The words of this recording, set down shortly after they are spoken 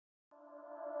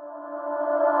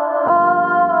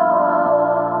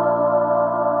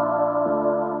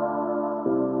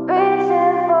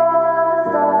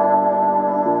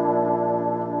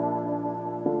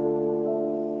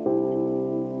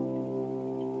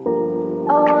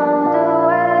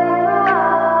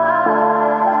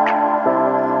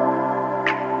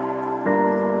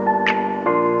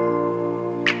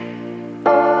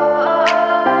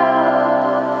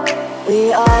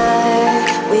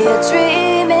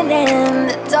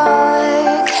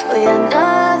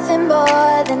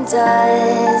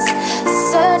does.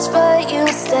 Search but you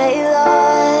stay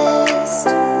lost.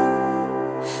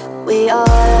 We are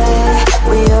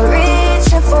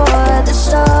reaching for the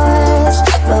stars,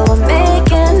 but we're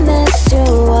making this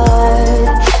too hard.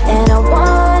 And I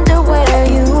wonder where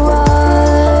you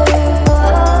are.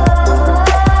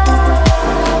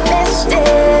 Mysterious,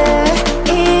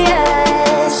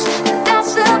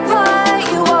 that's the part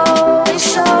you always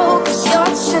show, 'cause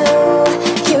you're too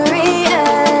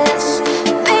curious.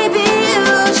 Maybe you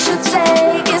should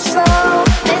take it slow.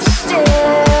 Mysterious,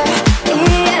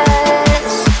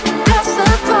 that's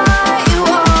the part you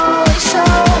always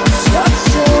show, 'cause you're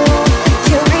too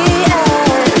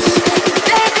curious.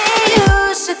 Maybe you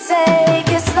should take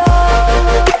it slow.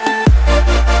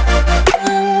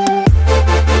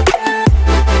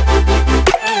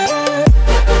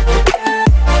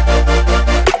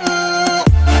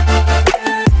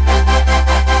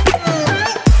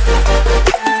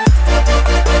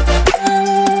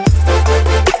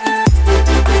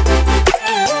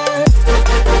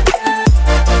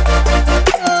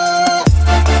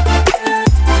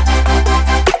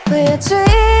 We're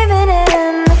dreaming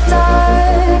in the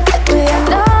dark. We are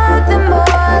nothing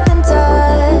more than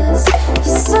dust.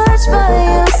 You search but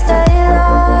you stay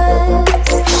lost.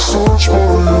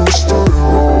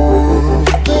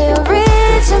 We're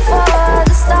reaching for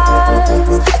the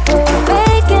stars, but we're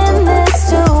making this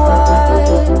too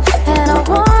hard. And I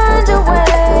wonder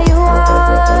where you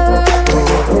are.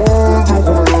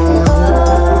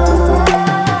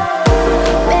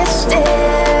 Mysterious,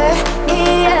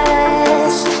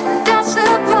 that's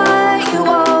the part you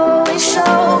always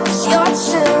show, 'cause you're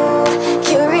too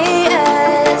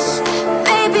curious.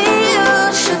 Maybe you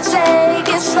should take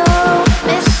it slow.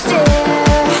 Mysterious,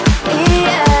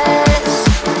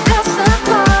 that's the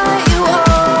part you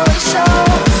always show,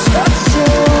 'cause you're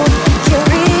too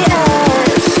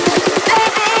curious.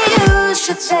 Maybe you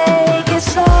should take it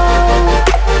slow.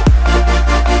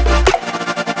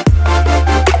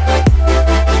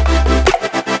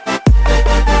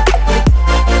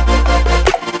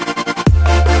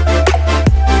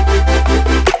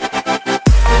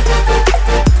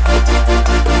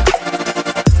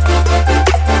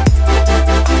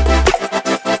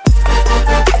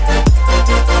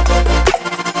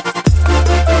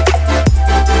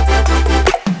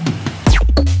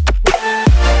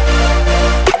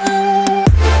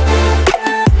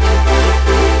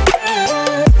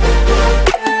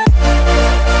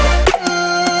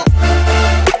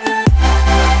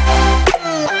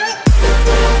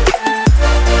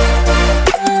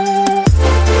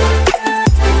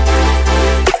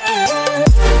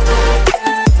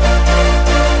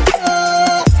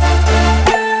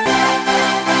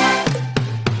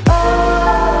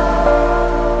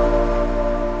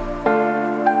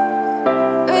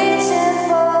 Reaching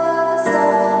for the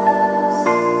stars.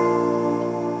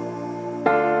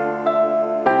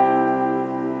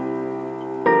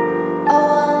 I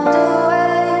wonder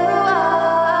where you are.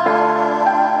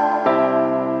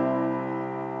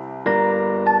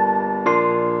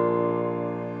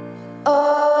 Oh.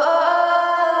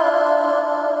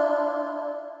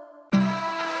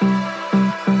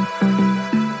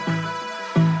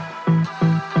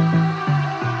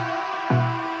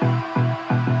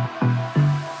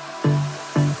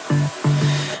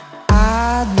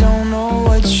 I don't know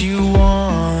what you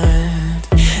want.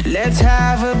 Let's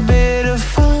have a bit of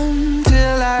fun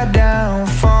till I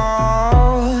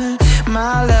downfall.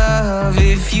 My love,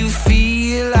 if you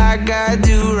feel like I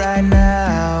do right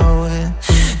now,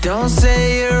 don't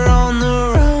say you're on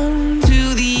the run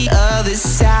to the other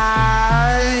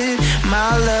side.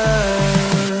 My love,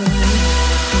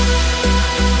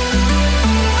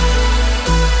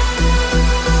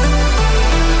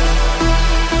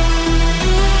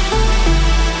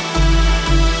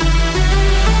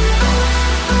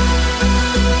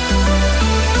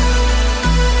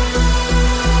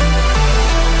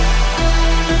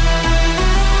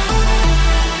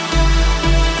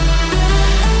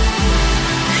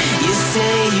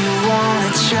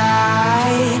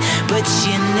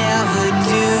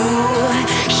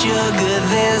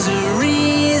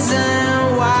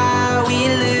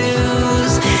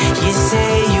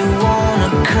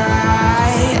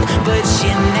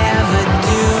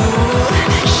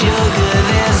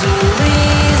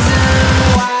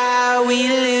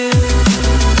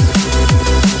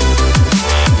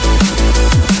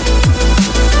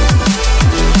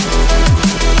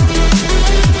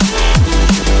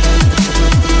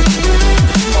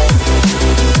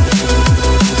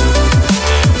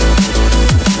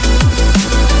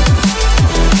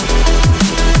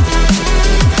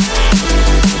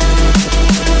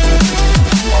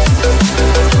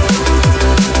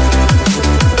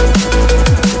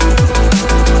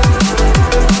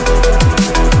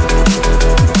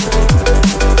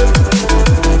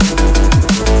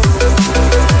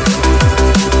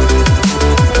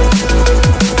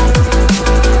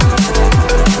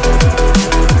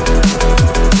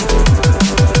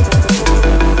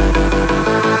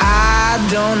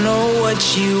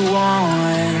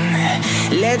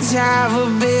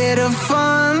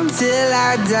 till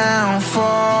our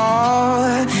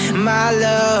downfall. My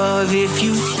love, if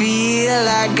you feel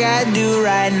like I do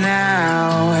right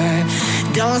now,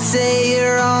 don't say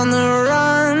you're on the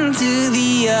run to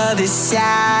the other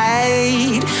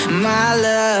side. My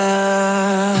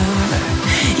love,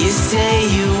 you say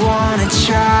you wanna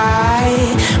try,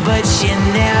 but you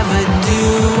never do.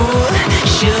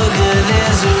 Sugar,